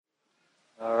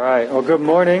right. Well, good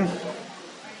morning.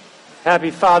 Happy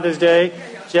Father's Day.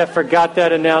 Jeff forgot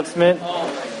that announcement.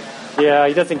 Yeah,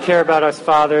 he doesn't care about us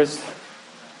fathers.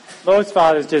 Most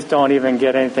fathers just don't even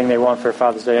get anything they want for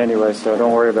Father's Day anyway, so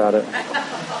don't worry about it.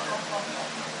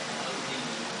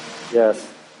 Yes.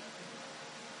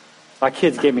 My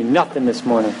kids gave me nothing this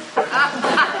morning.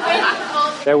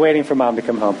 They're waiting for Mom to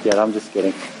come home. Yeah, I'm just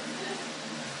kidding.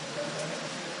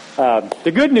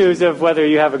 The good news of whether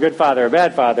you have a good father or a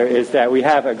bad father is that we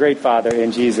have a great Father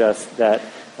in Jesus that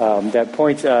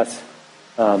points us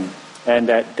and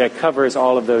that covers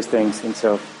all of those things. And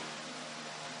so,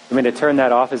 I mean, to turn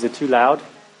that off, is it too loud?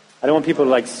 I don't want people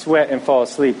to sweat and fall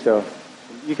asleep, though.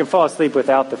 You can fall asleep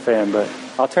without the fan, but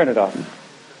I'll turn it off.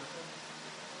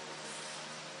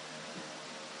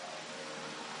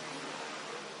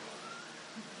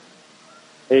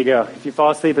 There you go. If you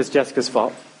fall asleep, it's Jessica's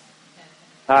fault.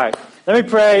 All right. Let me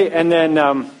pray, and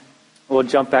then we'll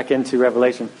jump back into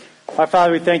Revelation. Our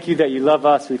Father, we thank you that you love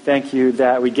us. We thank you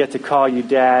that we get to call you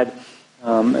Dad,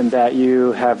 and that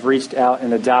you have reached out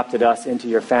and adopted us into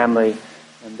your family,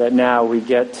 and that now we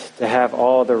get to have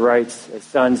all the rights as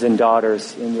sons and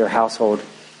daughters in your household.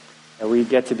 And we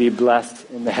get to be blessed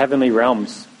in the heavenly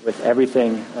realms with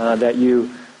everything that you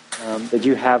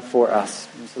have for us.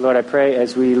 And so, Lord, I pray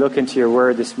as we look into your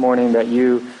word this morning that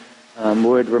you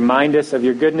would remind us of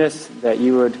your goodness, that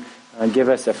you would give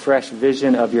us a fresh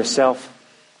vision of yourself,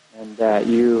 and that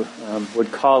you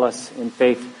would call us in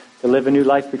faith to live a new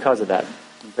life because of that.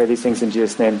 I pray these things in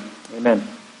Jesus' name. Amen.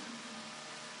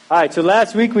 All right, so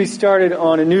last week we started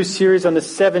on a new series on the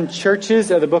 7 churches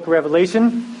of the book of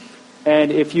Revelation.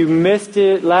 And if you missed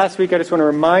it last week, I just want to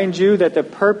remind you that the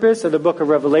purpose of the book of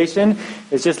Revelation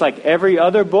is just like every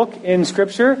other book in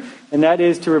Scripture, and that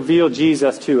is to reveal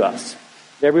Jesus to us.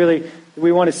 That really,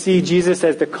 we want to see Jesus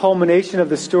as the culmination of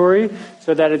the story,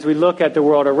 so that as we look at the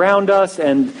world around us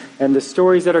and the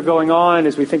stories that are going on,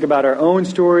 as we think about our own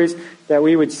stories, that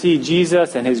we would see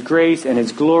Jesus and his grace and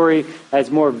his glory as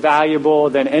more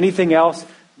valuable than anything else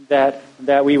that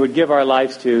we would give our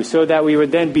lives to, so that we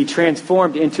would then be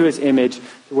transformed into his image,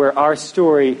 where our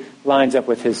story lines up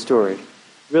with his story.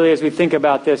 Really, as we think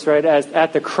about this, right, as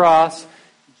at the cross,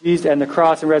 Jesus and the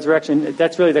cross and resurrection,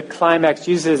 that's really the climax.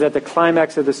 Jesus is at the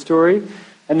climax of the story.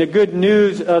 And the good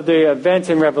news of the events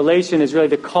in Revelation is really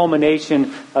the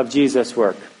culmination of Jesus'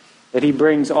 work. That he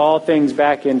brings all things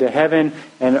back into heaven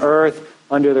and earth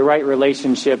under the right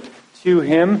relationship to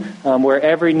him, where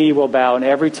every knee will bow and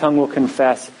every tongue will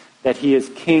confess that he is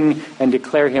king and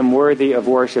declare him worthy of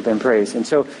worship and praise. And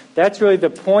so that's really the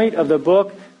point of the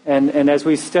book. And as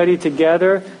we study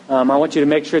together, I want you to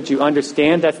make sure that you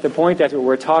understand that's the point. That's what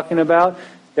we're talking about.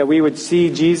 That we would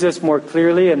see Jesus more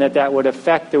clearly, and that would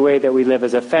affect the way that we live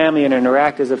as a family and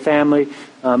interact as a family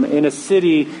in a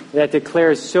city that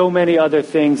declares so many other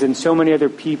things and so many other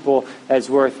people as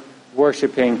worth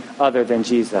worshiping other than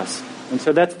Jesus. And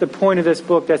so that's the point of this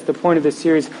book. That's the point of this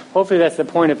series. Hopefully that's the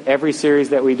point of every series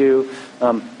that we do.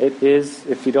 It is,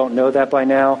 if you don't know that by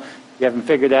now. You haven't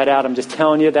figured that out, I'm just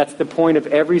telling you, that's the point of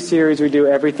every series we do,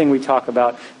 everything we talk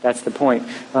about, that's the point.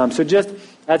 So just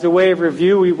as a way of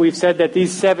review, we've said that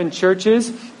these 7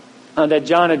 churches that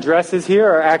John addresses here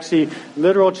are actually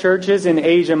literal churches in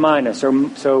Asia Minor,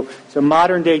 so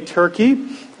modern-day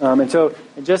Turkey. And so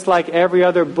just like every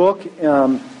other book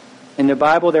in the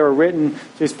Bible, they were written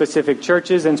to specific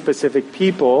churches and specific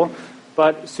people.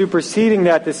 But superseding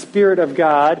that, the Spirit of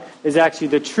God is actually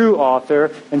the true author,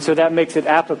 and so that makes it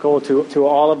applicable to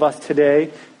all of us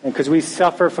today, because we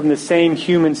suffer from the same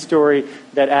human story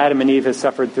that Adam and Eve have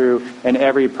suffered through, and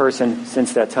every person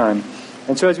since that time.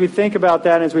 And so as we think about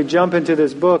that, as we jump into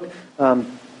this book,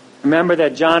 remember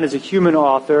that John is a human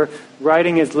author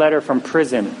writing his letter from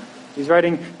prison. He's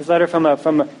writing his letter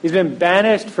he's been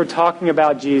banished for talking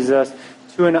about Jesus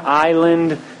to an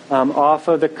island off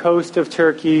of the coast of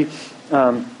Turkey.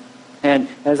 And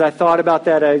as I thought about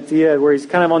that idea where he's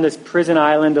kind of on this prison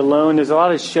island alone, there's a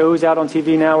lot of shows out on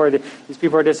TV now where these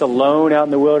people are just alone out in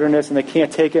the wilderness and they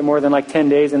can't take it more than 10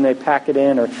 days and they pack it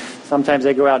in, or sometimes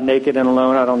they go out naked and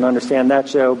alone. I don't understand that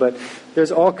show, but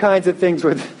there's all kinds of things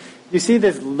where you see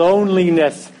this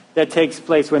loneliness that takes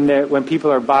place when people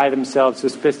are by themselves, so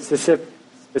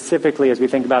specifically as we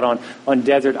think about on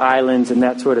desert islands and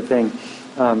that sort of thing.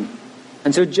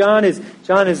 And so John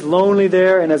is lonely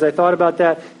there, and as I thought about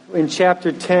that, in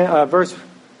chapter 10, verse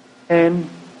 10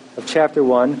 of chapter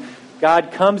 1,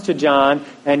 God comes to John,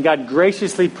 and God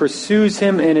graciously pursues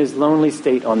him in his lonely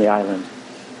state on the island.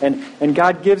 And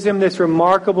God gives him this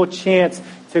remarkable chance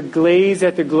to gaze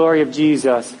at the glory of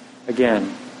Jesus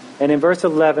again. And in verse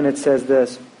 11 it says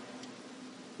this.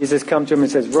 Jesus comes to him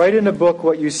and says, "Write in the book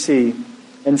what you see,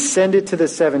 and send it to the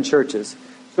 7 churches.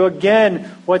 So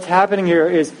again, what's happening here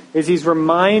is he's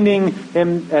reminding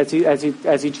him as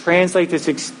he translates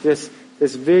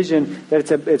this vision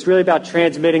that it's really about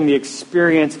transmitting the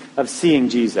experience of seeing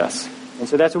Jesus. And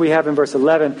so that's what we have in verse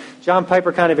 11. John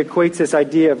Piper kind of equates this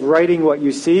idea of writing what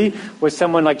you see with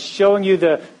someone like showing you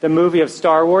the movie of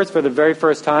Star Wars for the very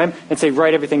first time and say,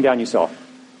 write everything down you saw.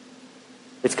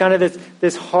 It's kind of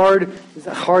this hard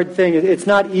thing. It's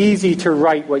not easy to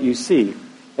write what you see.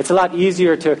 It's a lot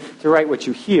easier to write what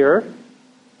you hear.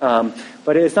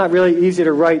 But it's not really easy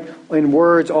to write in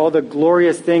words all the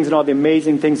glorious things and all the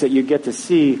amazing things that you get to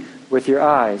see with your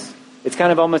eyes. It's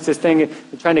kind of almost this thing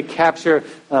of trying to capture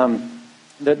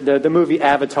the movie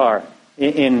Avatar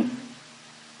in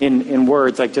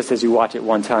words, like just as you watch it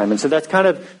one time. And so that's kind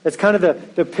of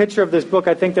the picture of this book.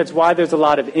 I think that's why there's a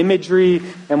lot of imagery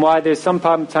and why there's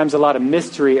sometimes a lot of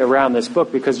mystery around this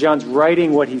book, because John's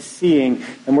writing what he's seeing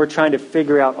and we're trying to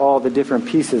figure out all the different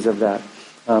pieces of that.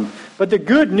 But the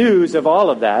good news of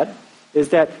all of that is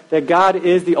that God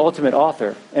is the ultimate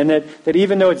author, and that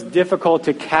even though it's difficult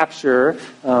to capture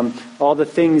all the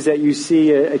things that you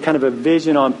see, a kind of a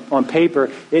vision on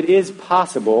paper, it is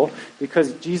possible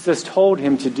because Jesus told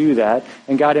him to do that,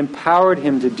 and God empowered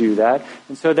him to do that.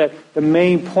 And so that the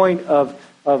main point of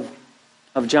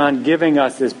John giving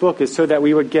us this book is so that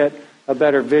we would get a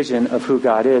better vision of who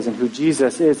God is and who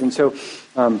Jesus is. And so,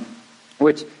 so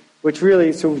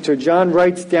John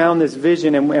writes down this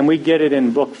vision, and we get it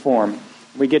in book form.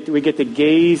 We get to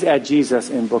gaze at Jesus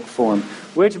in book form,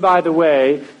 which, by the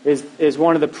way, is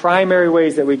one of the primary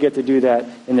ways that we get to do that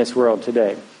in this world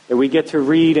today. That we get to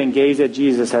read and gaze at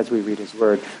Jesus as we read His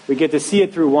Word. We get to see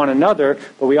it through one another,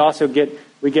 but we also get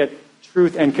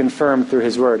truth and confirmed through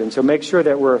His Word. And so make sure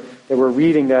that we're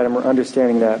reading that and we're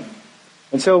understanding that.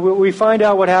 And so we find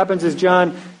out what happens is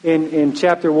John in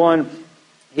chapter 1.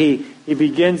 He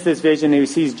begins this vision and he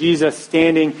sees Jesus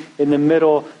standing in the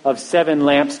middle of 7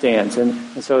 lampstands.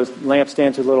 And so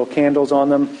lampstands with little candles on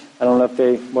them. I don't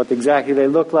know what exactly they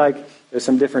look like. There's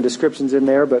some different descriptions in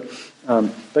there. But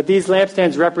these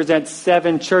lampstands represent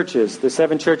 7 churches. The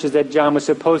 7 churches that John was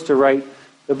supposed to write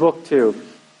the book to.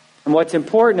 And what's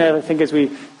important, I think,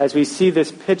 as we see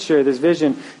this picture, this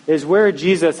vision, is where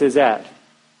Jesus is at.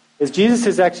 Is Jesus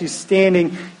is actually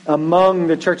standing among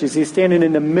the churches. He's standing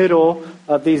in the middle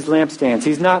of these lampstands.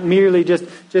 He's not merely just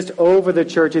over the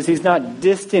churches. He's not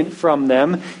distant from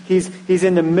them. He's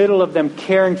in the middle of them,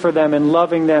 caring for them and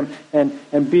loving them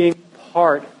and being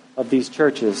part of these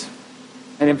churches.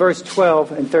 And in verse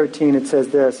 12 and 13 it says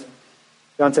this.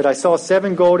 John said, I saw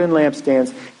 7 golden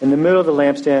lampstands. In the middle of the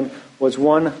lampstand was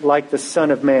one like the Son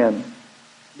of Man.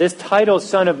 This title,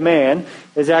 Son of Man,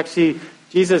 is actually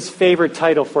Jesus' favorite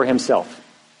title for himself.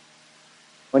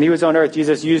 When he was on earth,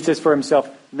 Jesus used this for himself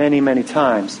many, many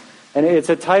times. And it's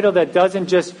a title that doesn't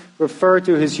just refer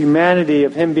to his humanity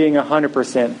of him being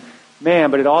 100%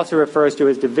 man, but it also refers to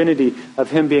his divinity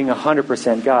of him being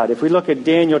 100% God. If we look at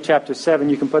Daniel chapter 7,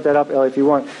 you can put that up, Ellie, if you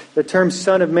want. The term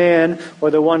Son of Man,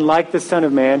 or the one like the Son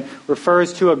of Man,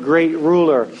 refers to a great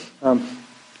ruler,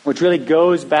 which really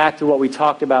goes back to what we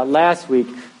talked about last week,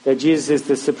 that Jesus is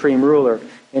the supreme ruler.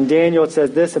 In Daniel, it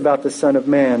says this about the Son of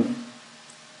Man.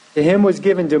 To him was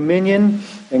given dominion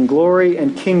and glory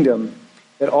and kingdom,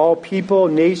 that all people,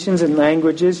 nations, and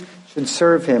languages should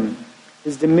serve him.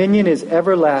 His dominion is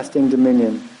everlasting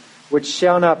dominion, which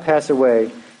shall not pass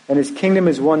away, and his kingdom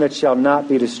is one that shall not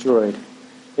be destroyed.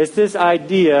 It's this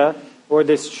idea, or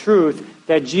this truth,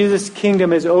 that Jesus'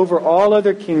 kingdom is over all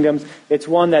other kingdoms. It's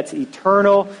one that's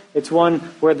eternal. It's one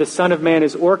where the Son of Man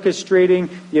is orchestrating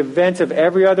the events of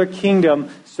every other kingdom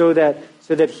so that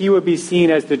he would be seen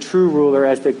as the true ruler,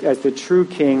 as the true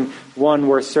king, one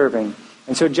worth serving.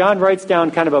 And so John writes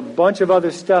down kind of a bunch of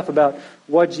other stuff about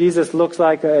what Jesus looks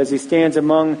like as he stands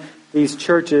among these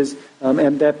churches,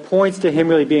 and that points to him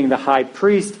really being the high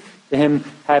priest, to him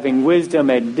having wisdom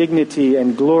and dignity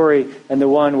and glory, and the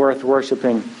one worth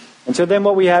worshiping. And so then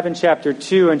what we have in chapter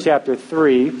 2 and chapter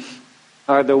 3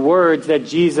 are the words that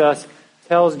Jesus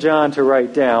tells John to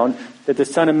write down, that the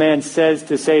Son of Man says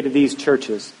to say to these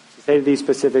churches, to say to these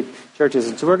specific churches.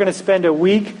 And so we're going to spend a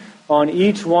week on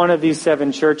each one of these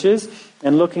 7 churches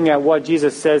and looking at what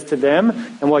Jesus says to them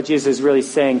and what Jesus is really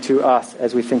saying to us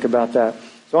as we think about that.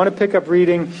 So I want to pick up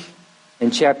reading in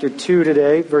chapter 2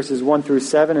 today, verses 1 through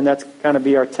 7, and that's kind of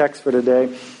be our text for today.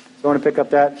 So I want to pick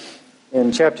up that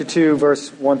in chapter 2,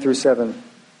 verse 1 through 7.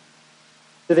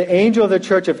 To the angel of the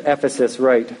Church of Ephesus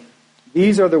write,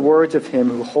 these are the words of him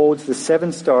who holds the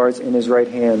 7 stars in his right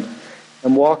hand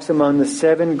and walks among the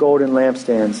 7 golden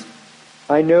lampstands.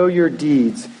 I know your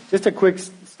deeds. Just a quick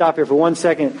stop here for 1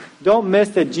 second. Don't miss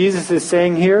that Jesus is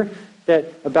saying here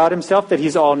that about himself, that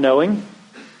he's all-knowing,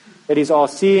 that he's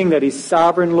all-seeing, that he's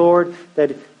sovereign Lord,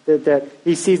 that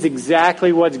he sees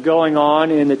exactly what's going on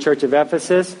in the Church of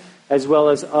Ephesus, as well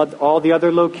as all the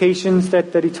other locations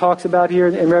that he talks about here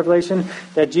in Revelation.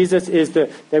 That Jesus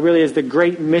really is the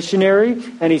great missionary,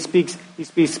 and he speaks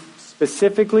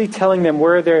specifically telling them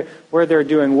where they're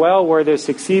doing well, where they're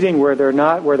succeeding, where they're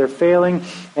not, where they're failing,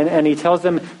 and he tells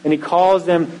them and he calls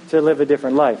them to live a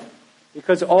different life.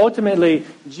 Because ultimately,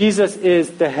 Jesus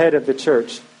is the head of the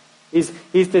church. He's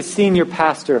the senior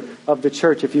pastor of the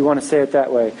church, if you want to say it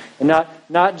that way. And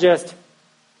not just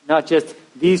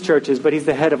these churches, but he's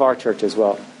the head of our church as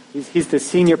well. He's the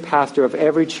senior pastor of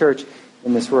every church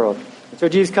in this world. And so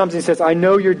Jesus comes and he says, I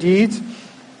know your deeds,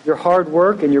 your hard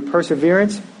work, and your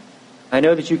perseverance. I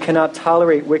know that you cannot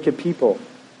tolerate wicked people.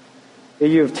 That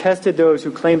you have tested those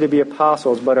who claim to be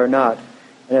apostles but are not,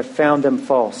 and have found them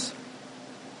false.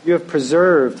 You have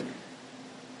persevered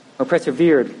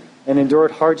and endured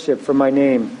hardship for my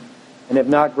name, and have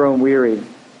not grown weary.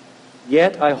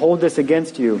 Yet I hold this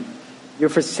against you. You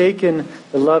have forsaken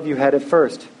the love you had at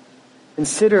first.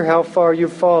 Consider how far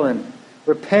you've fallen.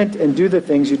 Repent and do the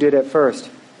things you did at first.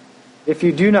 If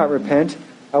you do not repent,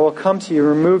 I will come to you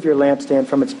and remove your lampstand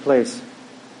from its place.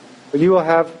 But you will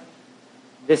have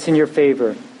this in your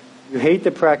favor. You hate the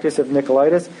practice of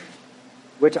Nicolaitans,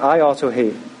 which I also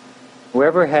hate.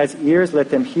 Whoever has ears,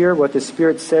 let them hear what the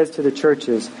Spirit says to the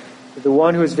churches. To the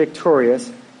one who is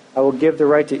victorious, I will give the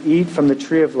right to eat from the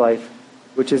tree of life,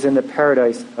 which is in the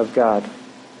paradise of God.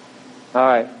 All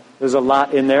right, there's a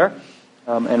lot in there,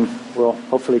 and we'll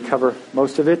hopefully cover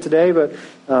most of it today, but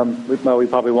we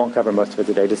probably won't cover most of it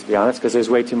today, just to be honest, because there's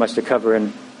way too much to cover in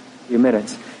a few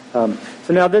minutes. So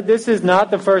now this is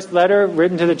not the first letter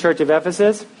written to the Church of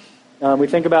Ephesus. We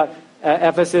think about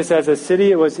Ephesus as a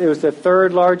city. It was the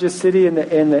third largest city in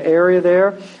the area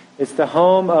there. It's the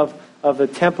home of the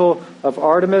temple of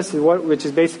Artemis, which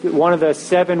is basically one of the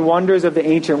 7 wonders of the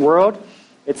ancient world.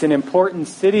 It's an important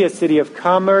city, a city of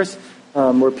commerce,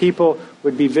 where people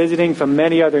would be visiting from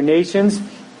many other nations.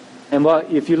 And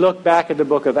if you look back at the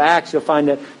book of Acts, you'll find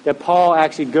that Paul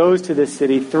actually goes to this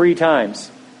city 3 times.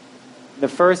 The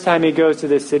first time he goes to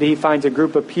this city, he finds a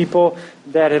group of people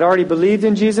that had already believed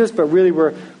in Jesus, but really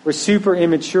were super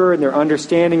immature in their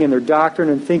understanding and their doctrine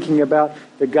and thinking about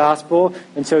the gospel.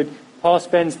 And so Paul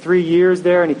spends 3 years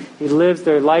there, and he lives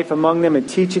their life among them and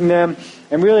teaching them.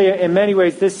 And really, in many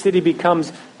ways, this city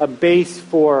becomes a base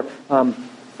for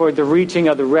the reaching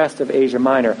of the rest of Asia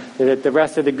Minor. That the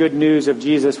rest of the good news of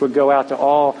Jesus would go out to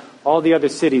all the other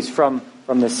cities from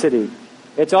the city.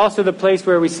 It's also the place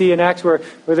where we see in Acts where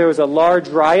there was a large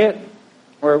riot,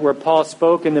 where Paul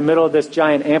spoke in the middle of this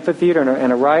giant amphitheater,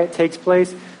 and a riot takes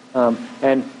place.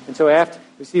 And so after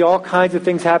we see all kinds of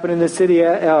things happen in the city,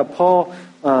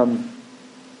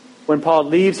 when Paul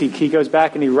leaves, he goes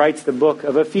back and he writes the book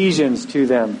of Ephesians to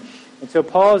them. And so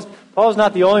Paul's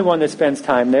not the only one that spends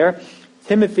time there.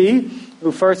 Timothy,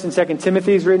 who 1st and 2nd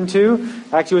Timothy is written to,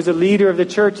 actually was a leader of the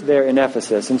church there in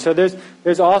Ephesus. And so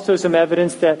there's also some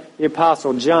evidence that the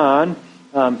Apostle John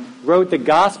wrote the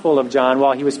Gospel of John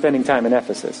while he was spending time in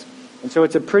Ephesus. And so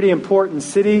it's a pretty important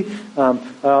city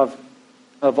of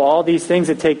all these things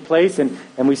that take place, and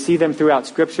we see them throughout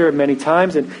Scripture many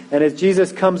times. And as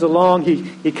Jesus comes along,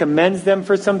 he commends them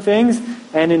for some things,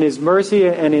 and in his mercy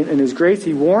and in his grace,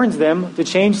 he warns them to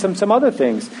change some other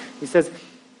things. He says,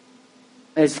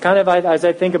 it's kind of, as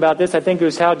I think about this, I think it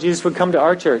was how Jesus would come to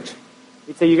our church.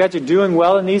 He'd say, you guys are doing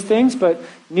well in these things, but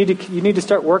you need to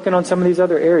start working on some of these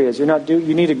other areas. You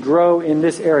need to grow in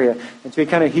this area. And so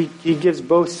he gives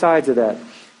both sides of that.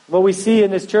 What we see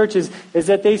in this church is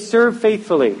that they serve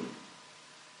faithfully.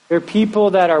 They're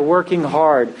people that are working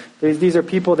hard. These are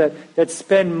people that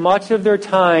spend much of their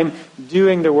time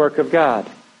doing the work of God.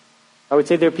 I would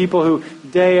say they're people who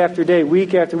day after day,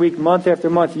 week after week, month after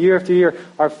month, year after year,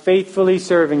 are faithfully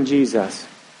serving Jesus.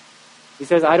 He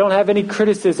says, I don't have any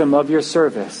criticism of your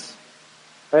service.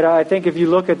 Right? I think if you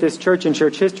look at this church and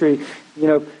church history,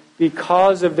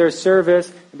 because of their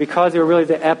service, because they were really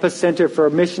the epicenter for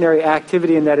missionary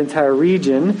activity in that entire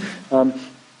region,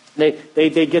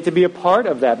 they get to be a part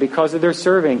of that because of their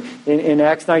serving. In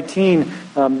Acts 19,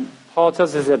 Paul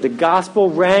tells us that the gospel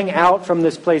rang out from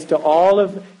this place to all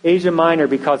of Asia Minor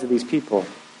because of these people.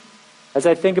 As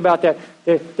I think about that,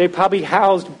 they probably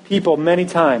housed people many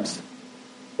times.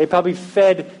 They probably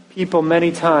fed people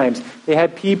many times. They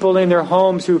had people in their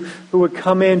homes who would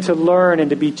come in to learn and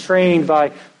to be trained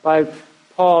by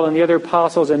Paul and the other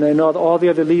apostles and all the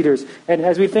other leaders. And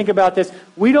as we think about this,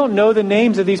 we don't know the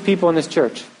names of these people in this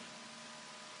church.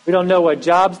 We don't know what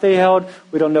jobs they held.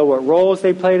 We don't know what roles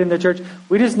they played in the church.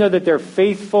 We just know that they're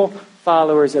faithful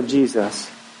followers of Jesus.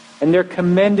 And they're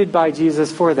commended by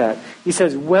Jesus for that. He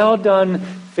says, well done,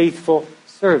 faithful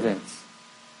servants.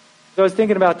 So I was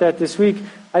thinking about that this week.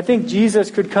 I think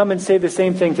Jesus could come and say the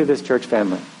same thing to this church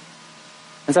family.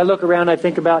 As I look around, I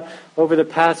think about over the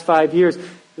past 5 years,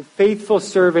 the faithful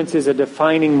servants is a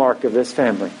defining mark of this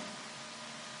family.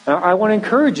 Now, I want to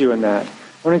encourage you in that.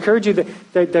 I want to encourage you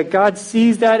that God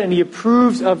sees that and He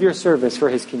approves of your service for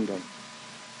His kingdom.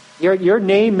 Your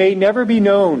name may never be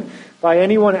known by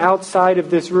anyone outside of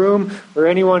this room or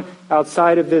anyone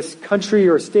outside of this country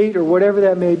or state or whatever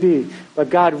that may be. But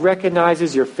God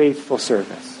recognizes your faithful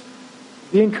service.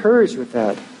 Be encouraged with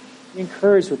that. Be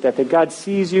encouraged with that God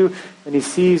sees you and He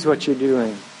sees what you're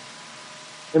doing.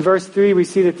 In verse 3, we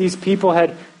see that these people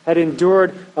had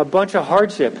endured a bunch of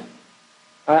hardship.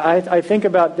 I think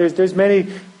about, there's many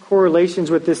correlations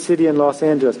with this city in Los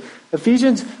Angeles.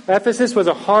 Ephesus was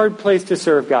a hard place to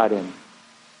serve God in.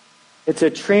 It's a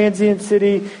transient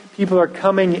city. People are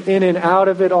coming in and out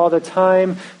of it all the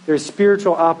time. There's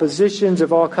spiritual oppositions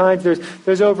of all kinds.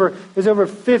 There's over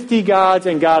 50 gods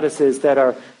and goddesses that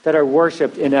are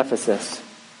worshipped in Ephesus.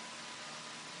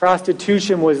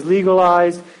 Prostitution was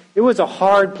legalized. It was a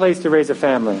hard place to raise a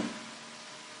family.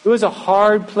 It was a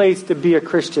hard place to be a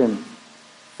Christian.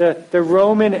 The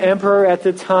Roman emperor at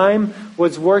the time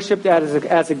was worshipped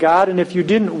as a god, and if you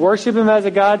didn't worship him as a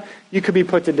god, you could be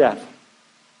put to death.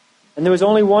 And there was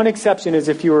only one exception, is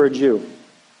if you were a Jew.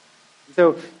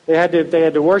 So they had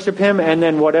to worship him and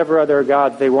then whatever other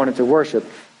gods they wanted to worship.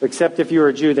 Except if you were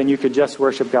a Jew, then you could just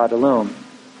worship God alone.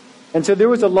 And so there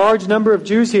was a large number of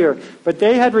Jews here, but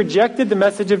they had rejected the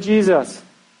message of Jesus.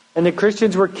 And the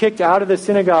Christians were kicked out of the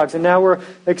synagogues and now were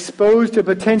exposed to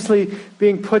potentially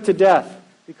being put to death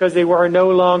because they were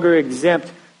no longer exempt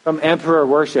from emperor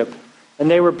worship. And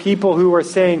they were people who were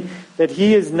saying that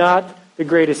He is not the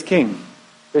greatest king.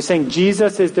 They're saying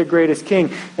Jesus is the greatest king.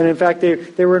 And in fact,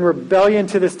 they were in rebellion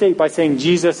to the state by saying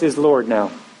Jesus is Lord now.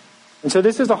 And so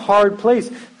this is a hard place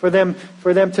for them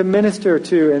to minister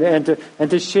to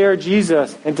and to share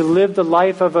Jesus and to live the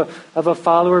life of a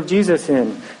follower of Jesus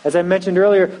in. As I mentioned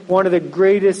earlier, one of the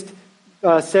greatest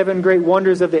 7 great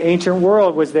wonders of the ancient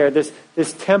world was there. This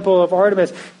temple of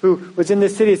Artemis, who was in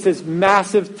this city. It's this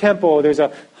massive temple. There's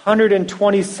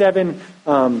 127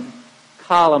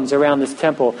 columns around this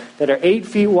temple that are 8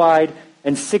 feet wide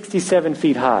and 67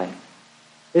 feet high.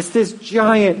 It's this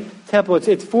giant temple.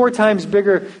 It's 4 times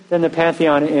bigger than the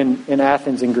Pantheon in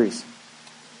Athens in Greece.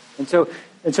 And so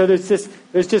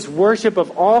there's just worship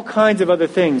of all kinds of other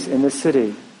things in this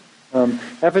city.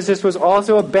 Ephesus was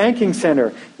also a banking center.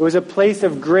 It was a place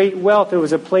of great wealth. It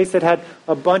was a place that had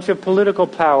a bunch of political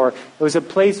power. It was a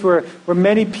place where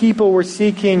many people were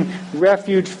seeking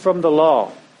refuge from the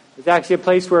law. It's actually a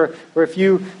place where if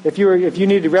you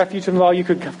needed refuge from the law, you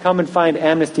could come and find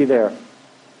amnesty there.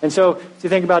 And so, if you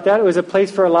think about that, it was a place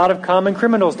for a lot of common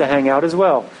criminals to hang out as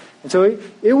well. And so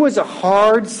it was a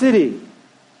hard city.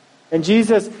 And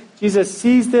Jesus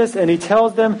sees this and He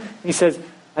tells them, He says,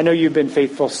 I know you've been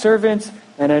faithful servants,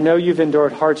 and I know you've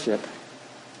endured hardship.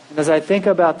 And as I think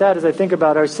about that, as I think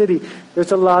about our city,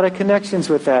 there's a lot of connections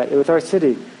with that, with our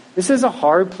city. This is a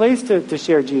hard place to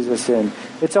share Jesus in.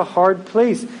 It's a hard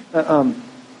place.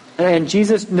 And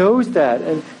Jesus knows that.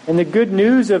 And the good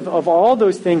news of all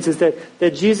those things is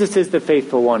that Jesus is the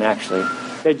faithful one, actually.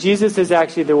 That Jesus is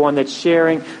actually the one that's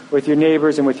sharing with your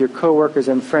neighbors and with your coworkers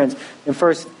and friends. In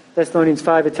 1 Thessalonians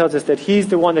 5, it tells us that He's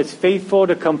the one that's faithful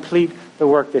to complete the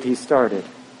work that He started.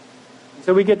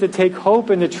 So we get to take hope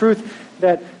in the truth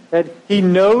that He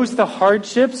knows the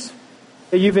hardships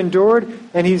that you've endured,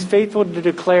 and He's faithful to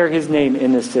declare His name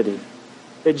in this city.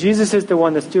 That Jesus is the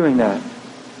one that's doing that.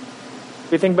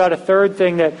 We think about a third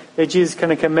thing that Jesus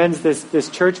kind of commends this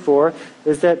church for,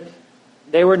 is that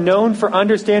they were known for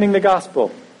understanding the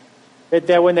gospel.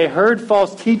 That when they heard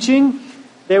false teaching,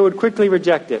 they would quickly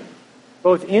reject it,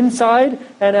 both inside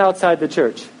and outside the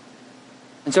church.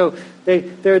 And so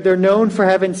they're known for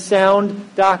having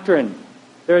sound doctrine.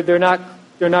 They're not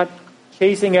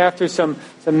chasing after some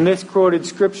misquoted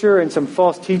scripture and some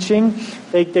false teaching.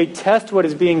 They test what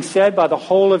is being said by the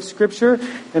whole of Scripture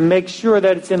and make sure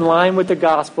that it's in line with the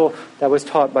gospel that was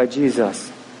taught by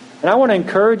Jesus. And I want to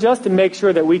encourage us to make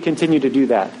sure that we continue to do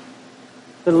that.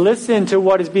 To listen to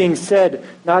what is being said,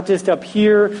 not just up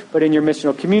here, but in your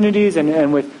missional communities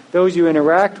and with those you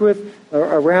interact with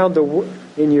around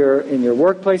in your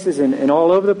workplaces and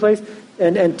all over the place,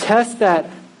 and test that.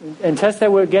 And test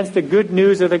that against the good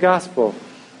news of the gospel.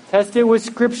 Test it with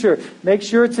Scripture. Make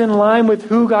sure it's in line with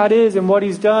who God is and what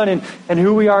He's done and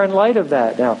who we are in light of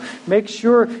that. Now, make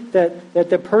sure that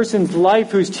the person's life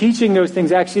who's teaching those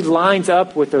things actually lines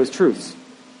up with those truths.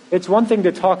 It's one thing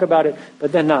to talk about it,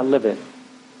 but then not live it.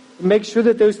 Make sure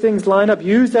that those things line up.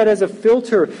 Use that as a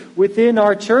filter within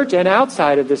our church and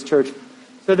outside of this church,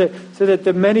 so that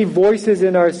the many voices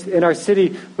in our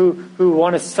city who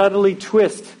want to subtly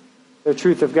twist the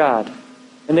truth of God,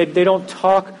 and they don't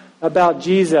talk about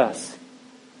Jesus.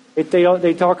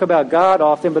 They talk about God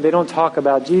often, but they don't talk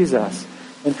about Jesus,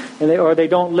 or they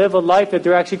don't live a life that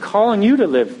they're actually calling you to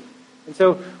live. And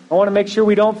so I want to make sure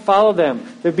we don't follow them.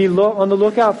 To be on the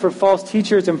lookout for false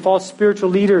teachers and false spiritual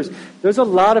leaders. There's a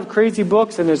lot of crazy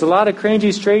books and there's a lot of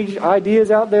crazy, strange ideas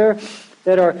out there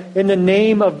that are in the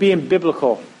name of being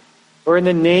biblical or in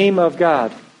the name of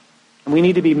God. And we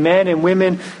need to be men and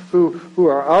women who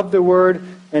are of the Word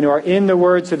and who are in the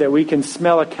Word, so that we can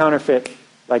smell a counterfeit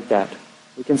like that.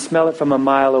 We can smell it from a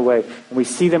mile away, and we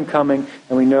see them coming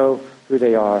and we know who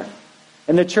they are.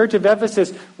 And the Church of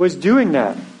Ephesus was doing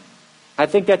that. I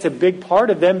think that's a big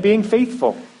part of them being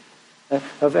faithful.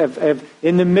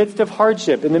 In the midst of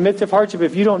hardship,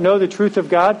 if you don't know the truth of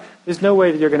God, there's no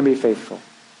way that you're going to be faithful.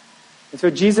 And so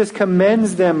Jesus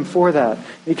commends them for that.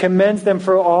 He commends them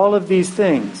for all of these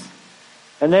things.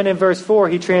 And then in verse 4,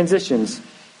 he transitions.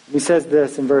 He says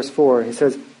this in verse 4. He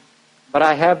says, "But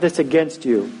I have this against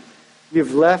you.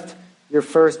 You've left your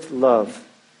first love."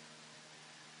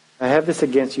 I have this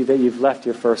against you, that you've left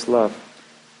your first love.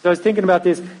 So I was thinking about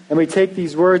this, and we take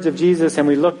these words of Jesus and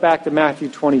we look back to Matthew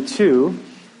 22,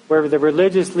 where the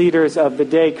religious leaders of the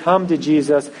day come to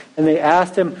Jesus and they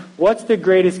asked him, "What's the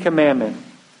greatest commandment?"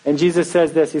 And Jesus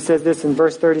says this. He says this in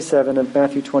verse 37 of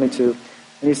Matthew 22.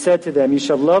 And he said to them, "You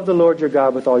shall love the Lord your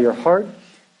God with all your heart,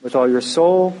 with all your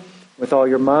soul, with all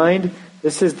your mind.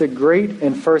 This is the great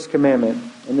and first commandment.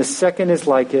 And the second is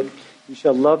like it. You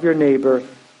shall love your neighbor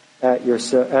as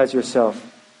yourself."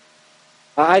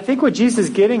 I think what Jesus is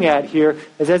getting at here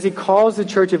is, as he calls the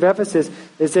Church of Ephesus,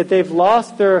 is that they've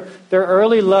lost their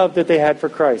early love that they had for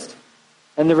Christ.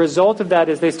 And the result of that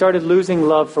is they started losing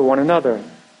love for one another.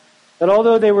 That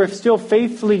although they were still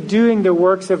faithfully doing the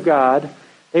works of God,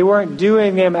 they weren't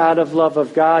doing them out of love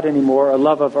of God anymore, or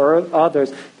love of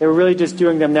others. They were really just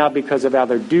doing them now because of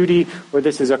either duty, or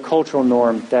this is a cultural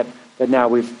norm that now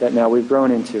we've grown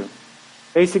into.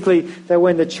 Basically, that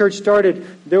when the church started,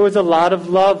 there was a lot of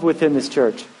love within this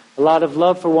church. A lot of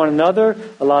love for one another,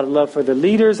 a lot of love for the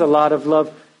leaders, a lot of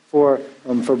love for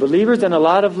believers, and a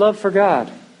lot of love for God.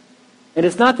 And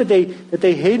it's not that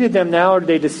they hated them now or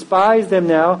they despised them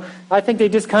now. I think they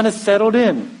just kind of settled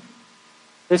in.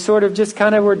 They sort of just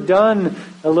kind of were done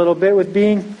a little bit with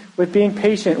being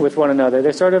patient with one another.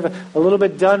 They're sort of a little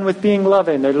bit done with being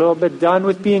loving. They're a little bit done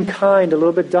with being kind, a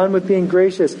little bit done with being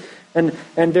gracious. And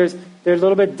they're a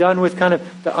little bit done with kind of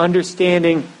the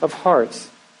understanding of hearts.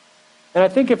 And I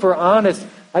think if we're honest,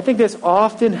 I think this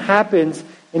often happens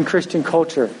in Christian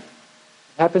culture. It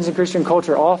happens in Christian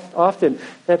culture often,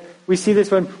 that we see this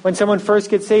when someone first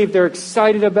gets saved, they're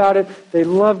excited about it, they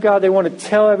love God, they want to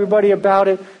tell everybody about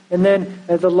it, and then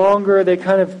the longer they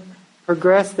kind of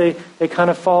progress, they kind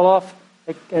of fall off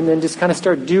and then just kind of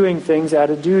start doing things out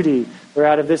of duty, or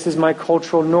out of, this is my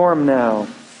cultural norm now.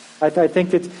 I think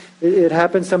that it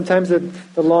happens sometimes that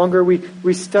the longer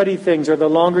we study things, or the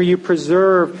longer you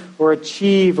preserve or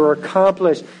achieve or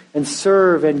accomplish and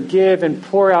serve and give and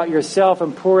pour out yourself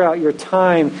and pour out your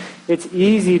time, it's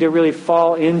easy to really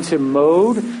fall into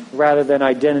mode rather than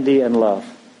identity and love.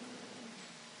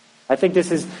 I think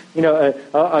this is,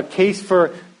 a case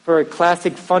for a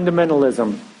classic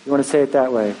fundamentalism, if you want to say it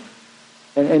that way.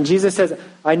 And Jesus says,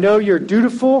 "I know you're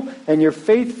dutiful and you're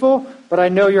faithful, but I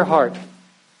know your heart."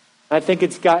 I think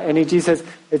Jesus says,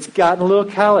 it's gotten a little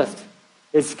calloused.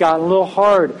 It's gotten a little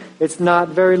hard. It's not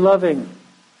very loving.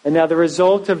 And now the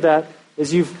result of that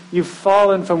is you've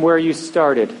fallen from where you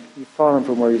started. You've fallen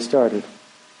from where you started.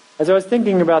 As I was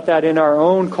thinking about that in our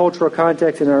own cultural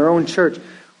context, in our own church,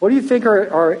 what do you think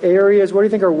are areas, what do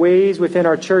you think are ways within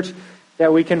our church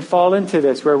that we can fall into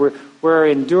this, where we're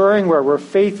enduring, where we're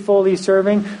faithfully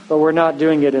serving, but we're not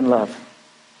doing it in love?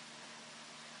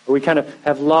 We kind of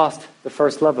have lost the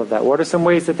first love of that. What are some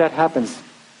ways that happens?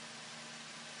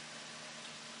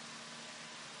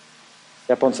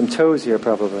 Step on some toes here,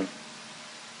 probably.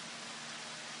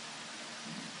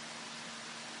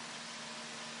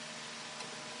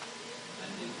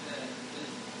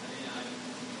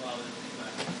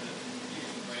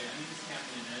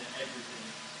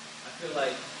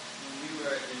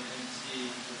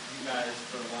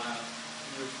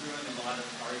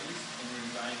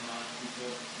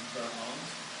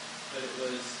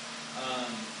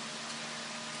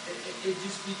 It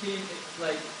just became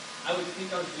like, I would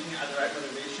think I was doing it out of the right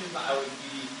motivation, but I would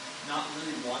be not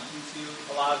really wanting to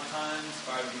a lot of times,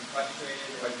 or I'd be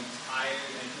frustrated, or I'd be tired,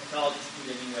 and I'll just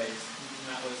do it anyways, thinking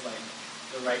that was like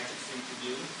the righteous thing to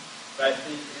do. But I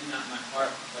think in that my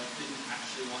heart didn't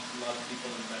actually want to love people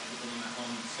and invite people in my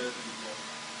home and serve people.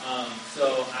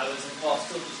 So I was like, well, I'll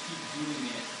still just keep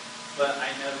doing it, but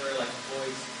I never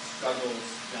voiced struggles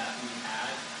that we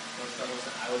had or struggles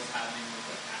that I was having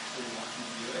with actually wanting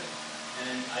to do it.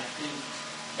 And I think,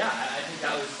 I think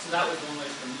that was one way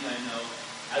for me. I know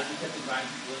as we kept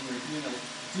inviting people in, we were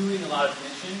doing a lot of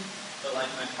mission, but my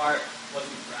heart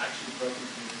wasn't actually broken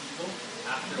from the people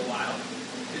after a while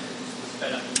because it just was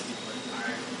fed up with people and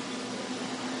tired of people.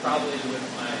 Probably with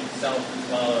myself as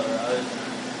well or others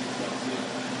as well too.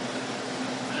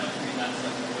 I know for me that's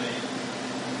the way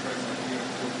the person here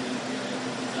was doing it.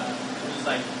 It was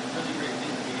really great thing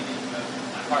at the beginning, but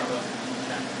my heart wasn't in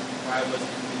check, or I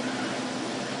wasn't in my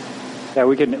heart. Yeah,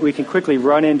 we can quickly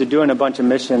run into doing a bunch of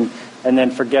mission and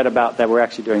then forget about that we're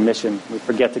actually doing mission. We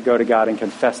forget to go to God and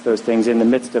confess those things in the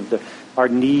midst of our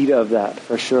need of that,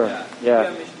 for sure.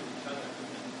 Yeah.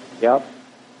 Yep.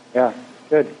 Yeah.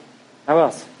 Good. How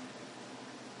else?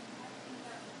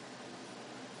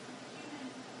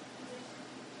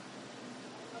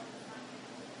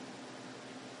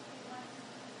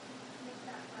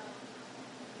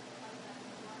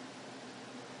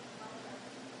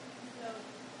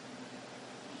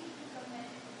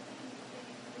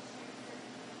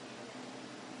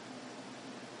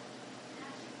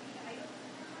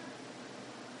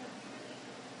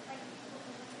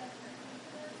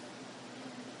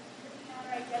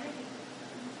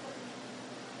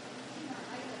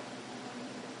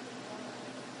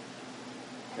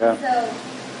 Yeah. So, it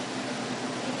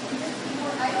can just be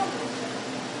more idol worship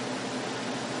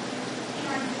in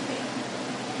our faith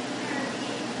and in our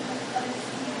being of the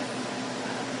Spirit.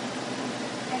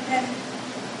 And then,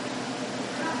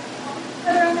 we're not calling each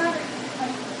other on that,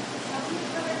 or telling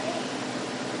each other, hey,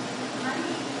 I'm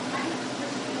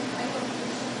pursuing idol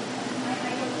worship, and my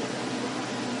idol is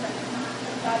something that's not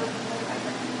what God is glorified.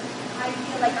 I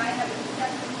feel like I have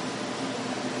accepted.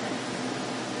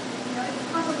 It's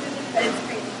complicated, but it's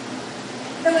crazy.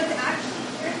 So it's actually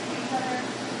caring for each other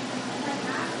and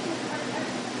asking for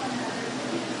protection from one another.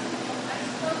 I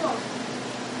struggle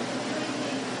with doing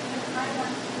things because I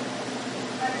want to do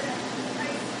rather than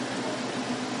Christ.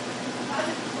 God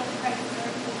is what Christ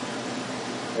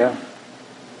is.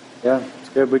 Yeah, it's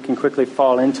good. We can quickly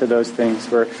fall into those things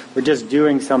where we're just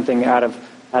doing something out of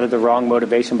the wrong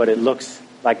motivation, but it looks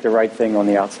like the right thing on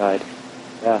the outside.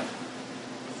 Yeah.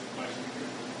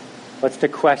 What's the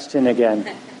question again?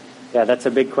 Yeah, that's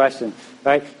a big question,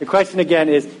 right? The question again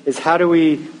is how do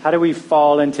we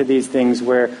fall into these things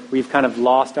where we've kind of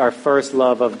lost our first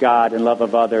love of God and love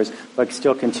of others, but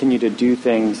still continue to do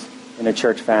things in a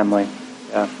church family?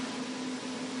 Yeah.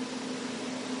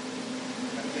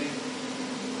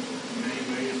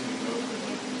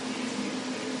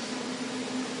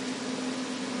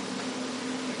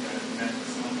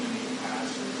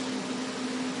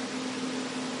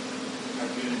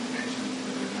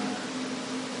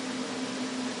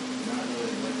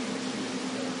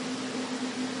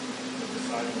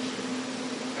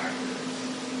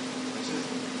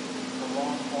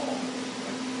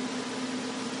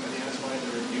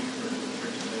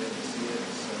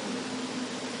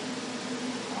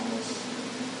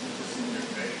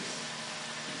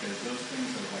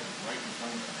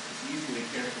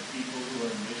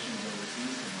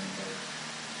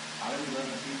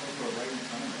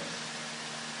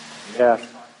 Yeah.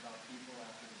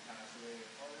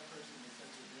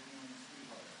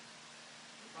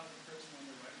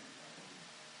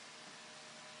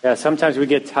 Yeah, sometimes we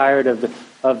get tired of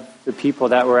the people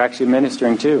that we're actually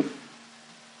ministering to.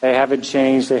 They haven't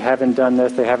changed, they haven't done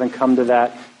this, they haven't come to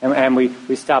that, and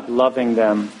we stop loving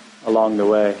them along the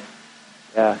way.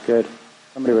 Yeah, good.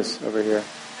 Somebody was over here.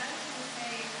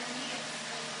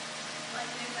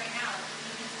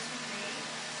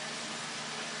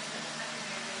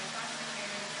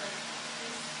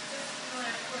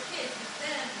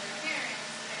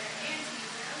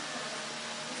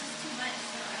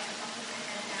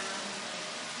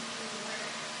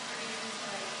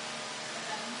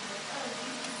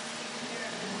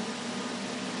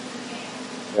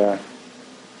 Yeah.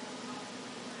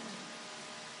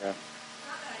 Yeah.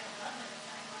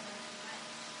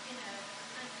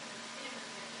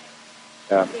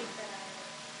 Yeah.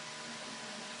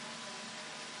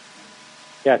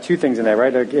 Yeah, two things in there,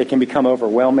 right? It can become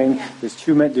overwhelming. There's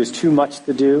too much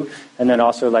to do, and then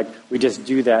also we just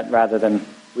do that rather than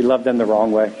we love them the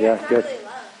wrong way. Yeah, good.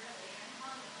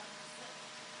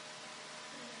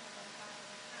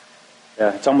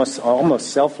 Yeah, it's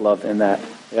almost self-love in that.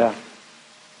 Yeah.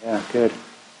 Yeah, good.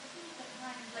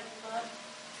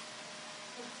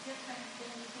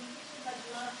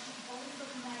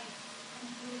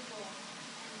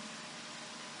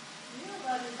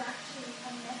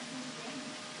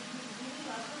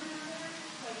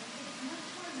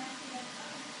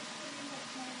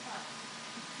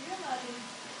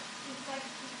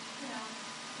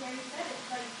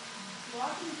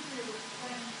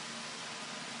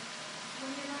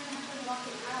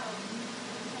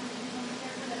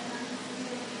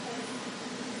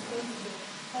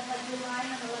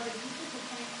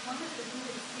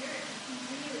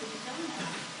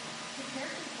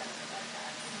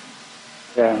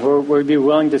 Yeah, we'd be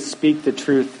willing to speak the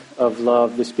truth of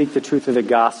love, to speak the truth of the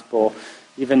gospel,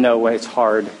 even though it's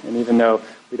hard, and even though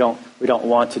we don't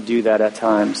want to do that at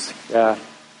times. Yeah.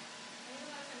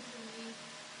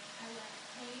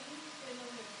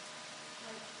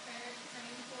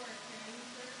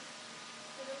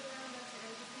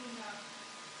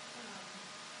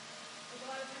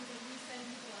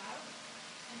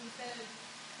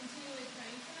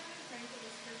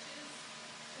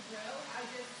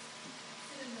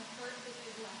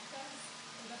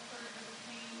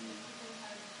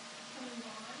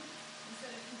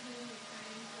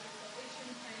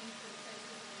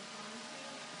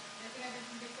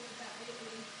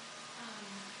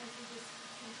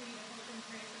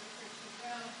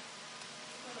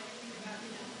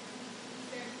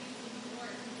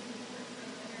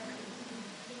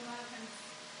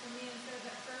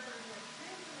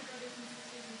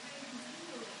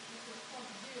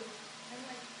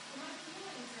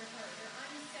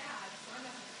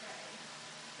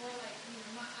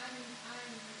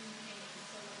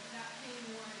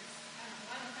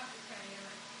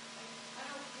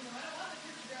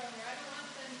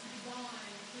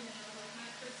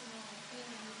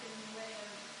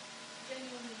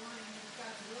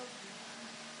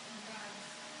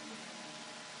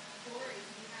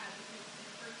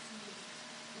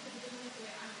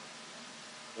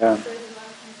 Yeah.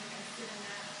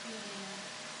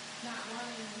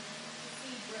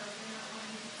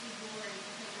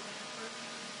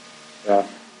 Yeah.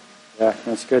 Yeah,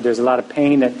 that's good. There's a lot of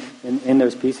pain that in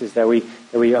those pieces that we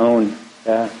own.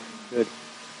 Yeah, good.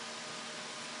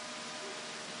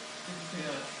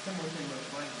 Similar thing with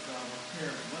Mike's here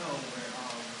as well, where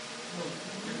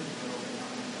years ago,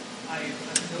 I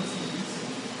noticed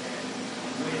recently that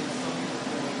when something is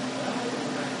going well,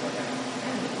 when I feel like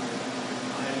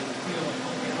I feel like,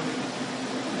 okay, I'm going to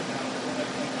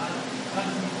do about it. God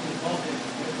doesn't need to be involved in it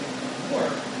before,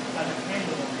 I have a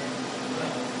handle on it as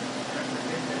well. And I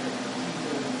forget that he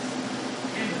was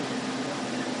handling it as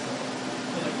well.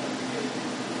 So I feel like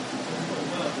it's going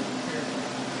well, it's fair.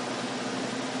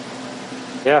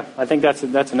 Yeah, I think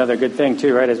that's another good thing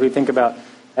too, right? As we think about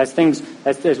as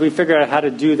we figure out how to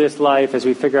do this life, as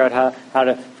we figure out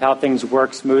how things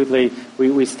work smoothly,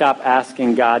 we stop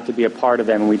asking God to be a part of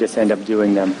them, and we just end up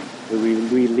doing them.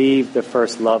 We leave the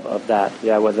first love of that.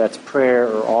 Yeah, whether that's prayer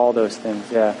or all those things.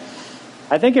 Yeah,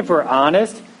 I think if we're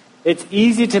honest, it's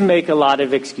easy to make a lot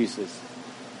of excuses.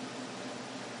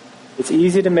 It's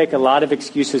easy to make a lot of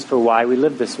excuses for why we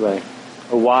live this way,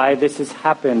 or why this has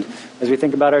happened. As we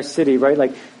think about our city, right?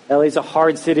 Like, LA's a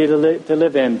hard city to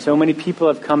live in. So many people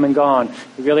have come and gone.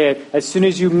 Really, as soon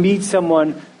as you meet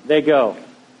someone, they go.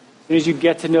 As soon as you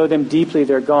get to know them deeply,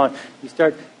 they're gone.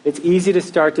 It's easy to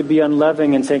start to be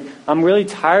unloving and saying, I'm really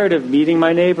tired of meeting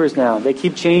my neighbors now. They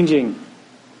keep changing.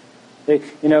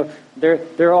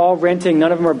 They're all renting.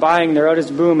 None of them are buying. They're out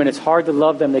as boom, and it's hard to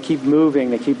love them. They keep moving.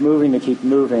 They keep moving. They keep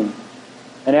moving.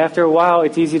 And after a while,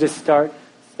 it's easy to start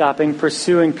stopping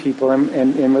pursuing people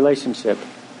in relationship.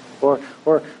 Or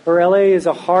LA is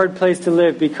a hard place to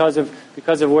live because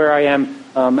of where I am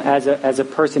as a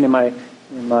person in my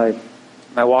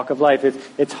walk of life.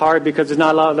 It's hard because there's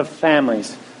not a lot of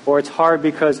families, or it's hard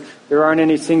because there aren't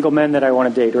any single men that I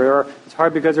want to date, or it's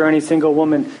hard because there aren't any single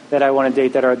women that I want to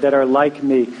date that are like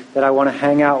me, that I want to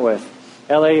hang out with.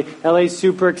 LA's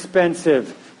super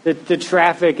expensive. The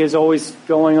traffic is always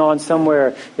going on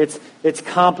somewhere. It's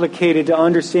complicated to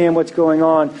understand what's going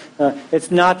on.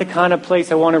 It's not the kind of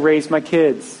place I want to raise my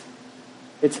kids.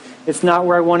 It's not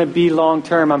where I want to be long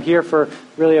term. I'm here for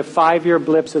really a 5-year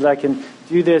blip so that I can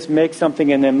do this, make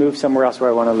something, and then move somewhere else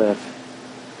where I want to live.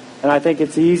 And I think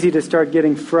it's easy to start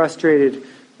getting frustrated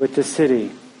with the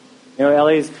city.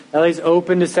 LA's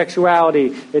open to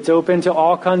sexuality. It's open to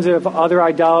all kinds of other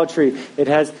idolatry. It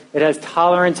has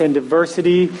tolerance and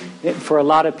diversity for a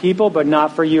lot of people, but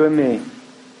not for you and me.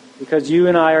 Because you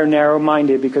and I are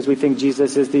narrow-minded because we think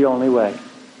Jesus is the only way.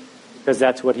 Because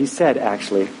that's what he said,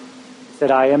 actually. He said,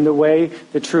 I am the way,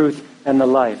 the truth, and the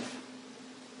life.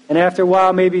 And after a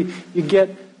while, maybe you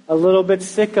get a little bit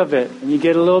sick of it, and you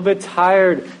get a little bit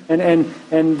tired, and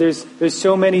there's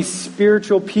so many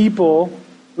spiritual people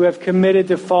who have committed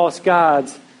to false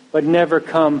gods, but never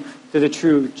come to the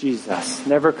true Jesus,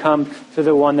 never come to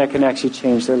the one that can actually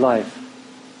change their life.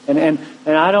 And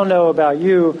I don't know about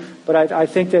you, but I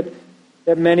think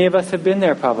that many of us have been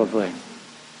there probably.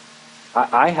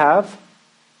 I have.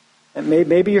 And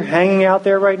maybe you're hanging out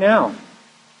there right now.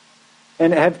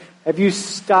 And have you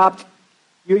stopped?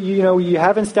 You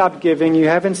haven't stopped giving, you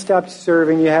haven't stopped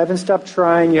serving, you haven't stopped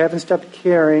trying, you haven't stopped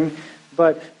caring,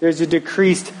 but there's a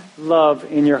decreased love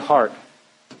in your heart.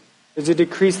 There's a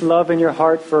decreased love in your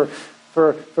heart for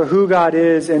who God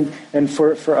is and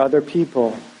for other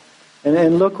people.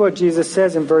 And look what Jesus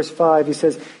says in verse 5. He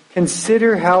says,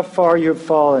 consider how far you have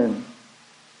fallen.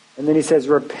 And then he says,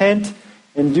 repent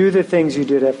and do the things you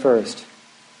did at first.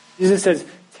 Jesus says,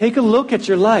 take a look at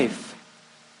your life.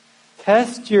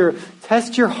 Test your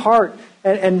heart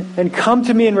and come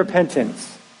to me in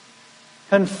repentance.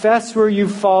 Confess where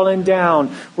you've fallen down,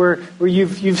 where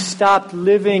you've stopped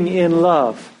living in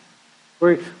love,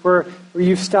 where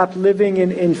you've stopped living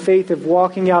in faith of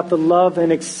walking out the love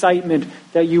and excitement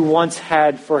that you once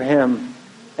had for Him,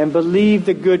 and believe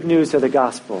the good news of the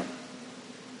gospel.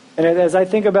 And as I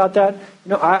think about that,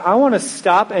 I want to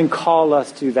stop and call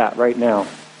us to that right now.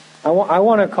 I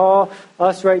want to call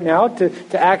us right now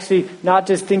to actually not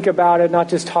just think about it, not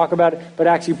just talk about it, but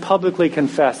actually publicly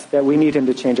confess that we need Him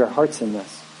to change our hearts in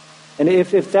this. And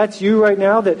if that's you right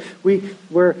now,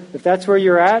 if that's where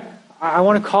you're at, I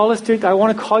want to call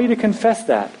you to confess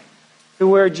that, to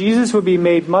where Jesus would be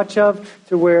made much of,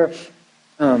 to where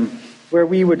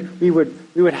we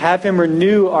would have Him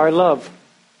renew our love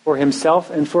for Himself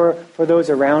and for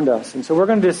those around us. And so we're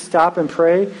going to just stop and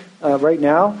pray right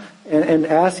now and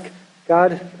ask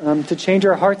God to change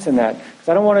our hearts in that. Because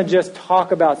I don't want to just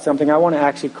talk about something. I want to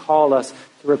actually call us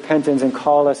to repentance and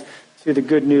call us to the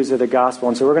good news of the gospel.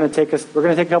 And so we're going to take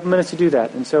a couple minutes to do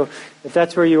that. And so if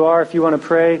that's where you are, if you want to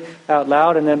pray out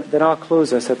loud, and then I'll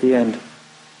close us at the end.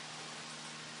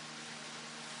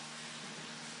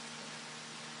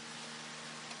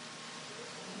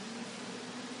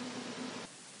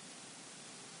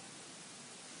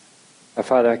 Our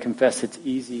Father, I confess it's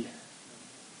easy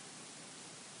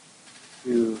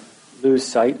to lose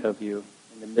sight of you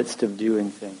in the midst of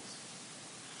doing things,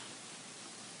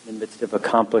 in the midst of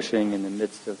accomplishing, in the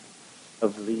midst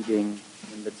of leading,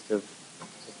 in the midst of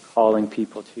calling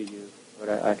people to you.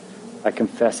 Lord, I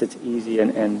confess it's easy,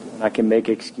 and I can make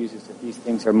excuses that these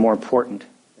things are more important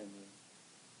than you.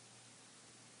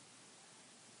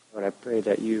 Lord, I pray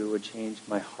that you would change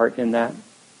my heart in that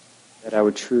I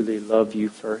would truly love you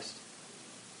first,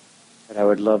 that I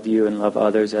would love you and love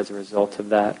others as a result of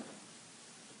that.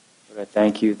 Lord, I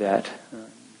thank you that you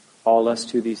call us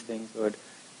to these things, Lord,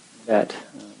 that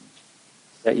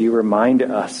you remind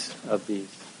us of these.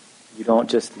 You don't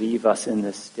just leave us in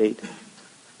this state,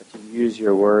 but you use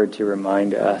your word to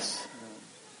remind us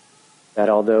that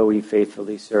although we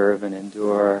faithfully serve and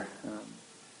endure,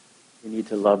 we need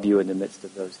to love you in the midst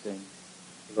of those things.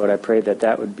 Lord, I pray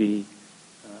that would be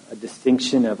a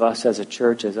distinction of us as a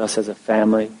church, as us as a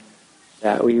family,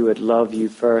 that we would love you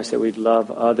first, that we'd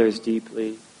love others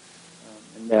deeply,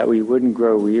 and that we wouldn't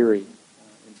grow weary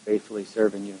in faithfully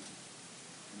serving you.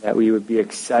 And that we would be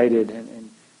excited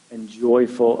and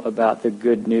joyful about the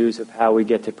good news of how we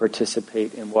get to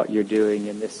participate in what you're doing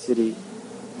in this city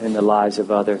and in the lives of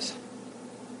others.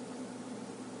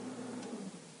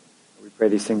 We pray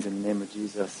these things in the name of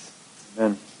Jesus.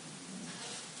 Amen.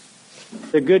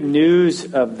 The good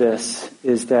news of this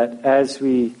is that as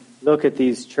we look at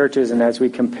these churches and as we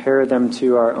compare them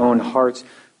to our own hearts,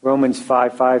 Romans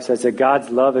 5:5 says that God's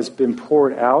love has been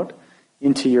poured out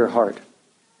into your heart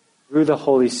through the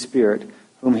Holy Spirit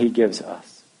whom He gives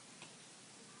us.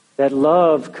 That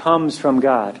love comes from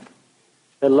God.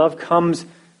 That love comes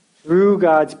through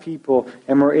God's people,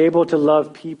 and we're able to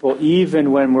love people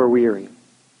even when we're weary.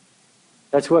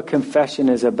 That's what confession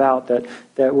is about,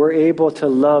 that we're able to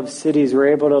love cities, we're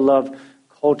able to love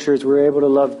cultures, we're able to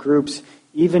love groups,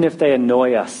 even if they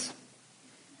annoy us.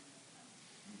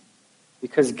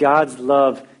 Because God's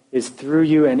love is through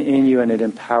you and in you, and it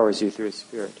empowers you through His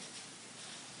Spirit.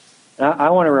 And I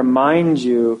want to remind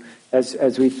you,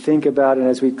 as we think about it and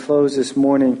as we close this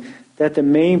morning, that the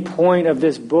main point of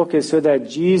this book is so that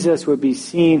Jesus would be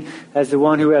seen as the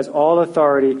one who has all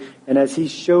authority. And as He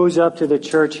shows up to the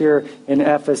church here in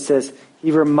Ephesus,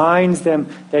 He reminds them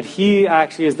that He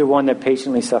actually is the one that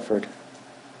patiently suffered.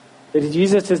 That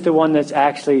Jesus is the one that's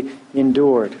actually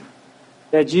endured.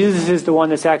 That Jesus is the one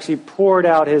that's actually poured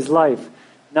out his life,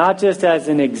 not just as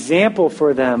an example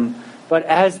for them, but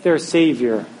as their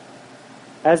Savior,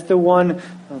 as the one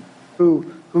who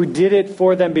did it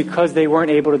for them because they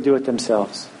weren't able to do it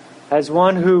themselves, as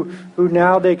one who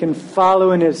now they can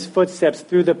follow in his footsteps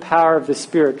through the power of the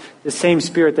Spirit, the same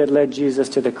Spirit that led Jesus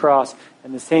to the cross,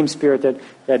 and the same Spirit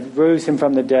that rose him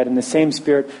from the dead, and the same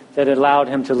Spirit that allowed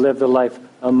him to live the life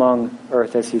among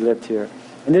earth as he lived here.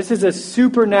 And this is a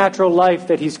supernatural life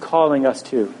that he's calling us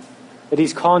to, that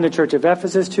he's calling the Church of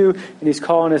Ephesus to, and he's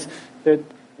calling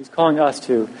us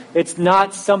to. It's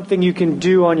not something you can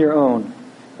do on your own.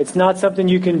 It's not something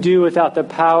you can do without the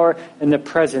power and the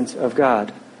presence of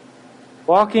God.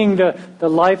 Walking the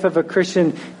life of a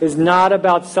Christian is not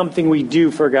about something we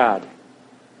do for God.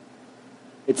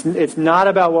 It's not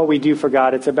about what we do for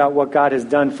God. It's about what God has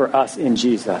done for us in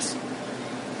Jesus.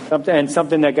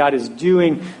 Something that God is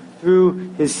doing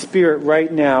through his Spirit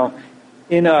right now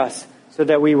in us so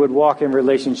that we would walk in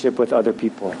relationship with other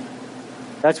people.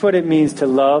 That's what it means to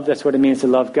love. That's what it means to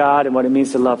love God and what it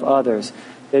means to love others.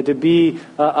 That to be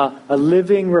a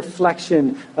living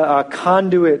reflection, a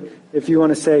conduit, if you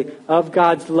want to say, of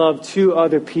God's love to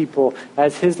other people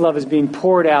as his love is being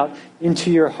poured out into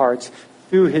your hearts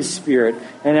through his Spirit.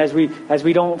 And as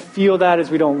we don't feel that, as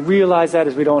we don't realize that,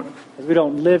 as we don't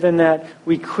live in that,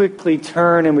 we quickly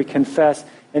turn and we confess.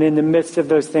 And in the midst of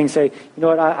those things say, you know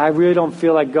what, I really don't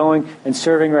feel like going and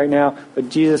serving right now, but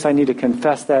Jesus, I need to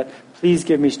confess that. Please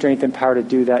give me strength and power to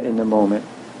do that in the moment.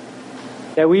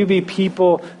 That we be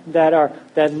people that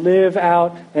live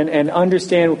out and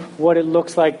understand what it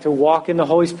looks like to walk in the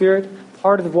Holy Spirit.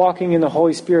 Part of walking in the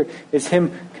Holy Spirit is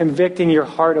him convicting your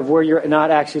heart of where you're not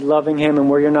actually loving him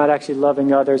and where you're not actually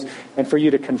loving others, and for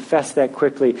you to confess that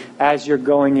quickly as you're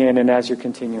going in and as you're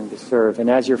continuing to serve and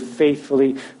as you're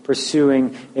faithfully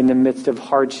pursuing in the midst of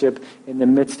hardship, in the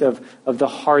midst of the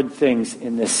hard things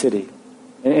in this city,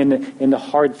 and in the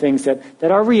hard things that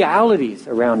are realities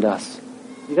around us.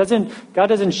 God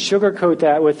doesn't sugarcoat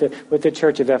that with the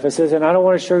Church of Ephesus, and I don't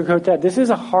want to sugarcoat that. This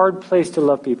is a hard place to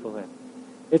love people in.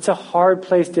 It's a hard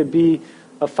place to be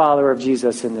a follower of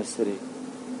Jesus in this city.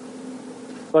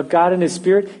 But God in his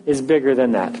Spirit is bigger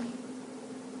than that.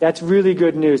 That's really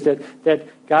good news,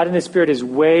 that God in his Spirit is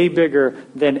way bigger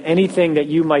than anything that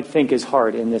you might think is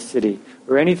hard in this city,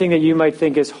 or anything that you might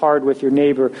think is hard with your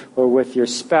neighbor, or with your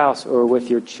spouse, or with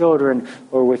your children,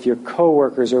 or with your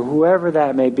coworkers, or whoever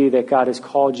that may be that God has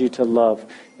called you to love,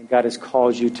 and God has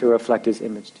called you to reflect his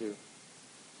image to.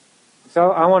 So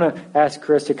I want to ask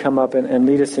Chris to come up and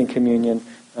lead us in communion,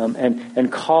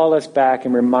 and call us back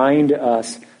and remind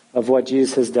us of what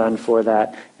Jesus has done for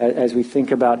that as we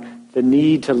think about the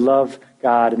need to love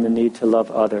God and the need to love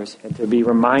others, and to be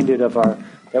reminded of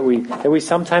that we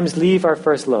sometimes leave our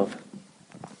first love.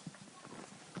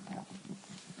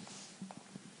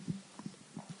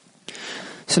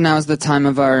 So now is the time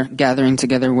of our gathering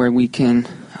together where we can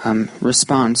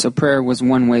respond. So prayer was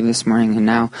one way this morning, and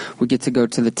now we get to go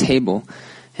to the table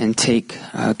and take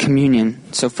communion.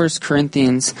 So 1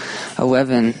 Corinthians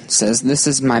 11 says, "This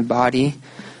is my body,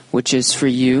 which is for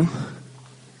you.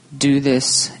 Do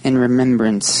this in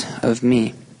remembrance of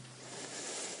me.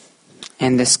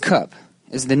 And this cup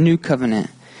is the new covenant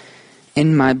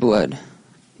in my blood.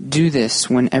 Do this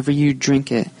whenever you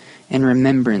drink it in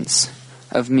remembrance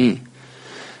of me."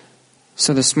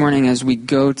 So this morning, as we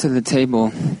go to the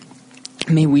table,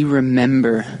 may we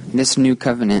remember this new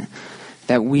covenant,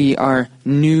 that we are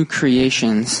new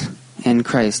creations in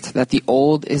Christ, that the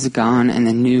old is gone and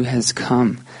the new has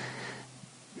come,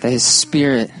 that his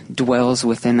Spirit dwells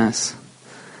within us,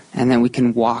 and that we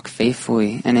can walk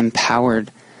faithfully and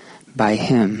empowered by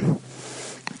him.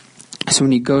 So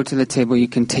when you go to the table, you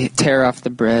can tear off the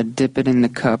bread, dip it in the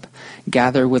cup,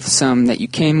 gather with some that you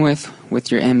came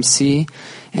with your MC,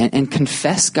 and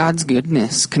confess God's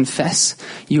goodness. Confess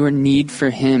your need for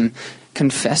him.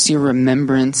 Confess your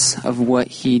remembrance of what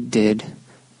he did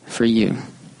for you.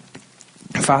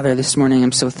 Father, this morning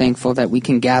I'm so thankful that we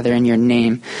can gather in your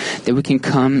name, that we can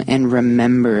come and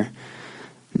remember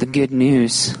the good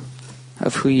news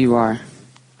of who you are.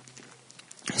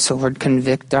 So Lord,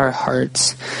 convict our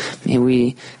hearts. May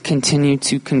we continue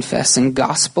to confess and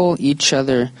gospel each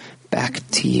other back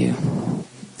to you.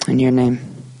 In your name,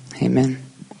 amen.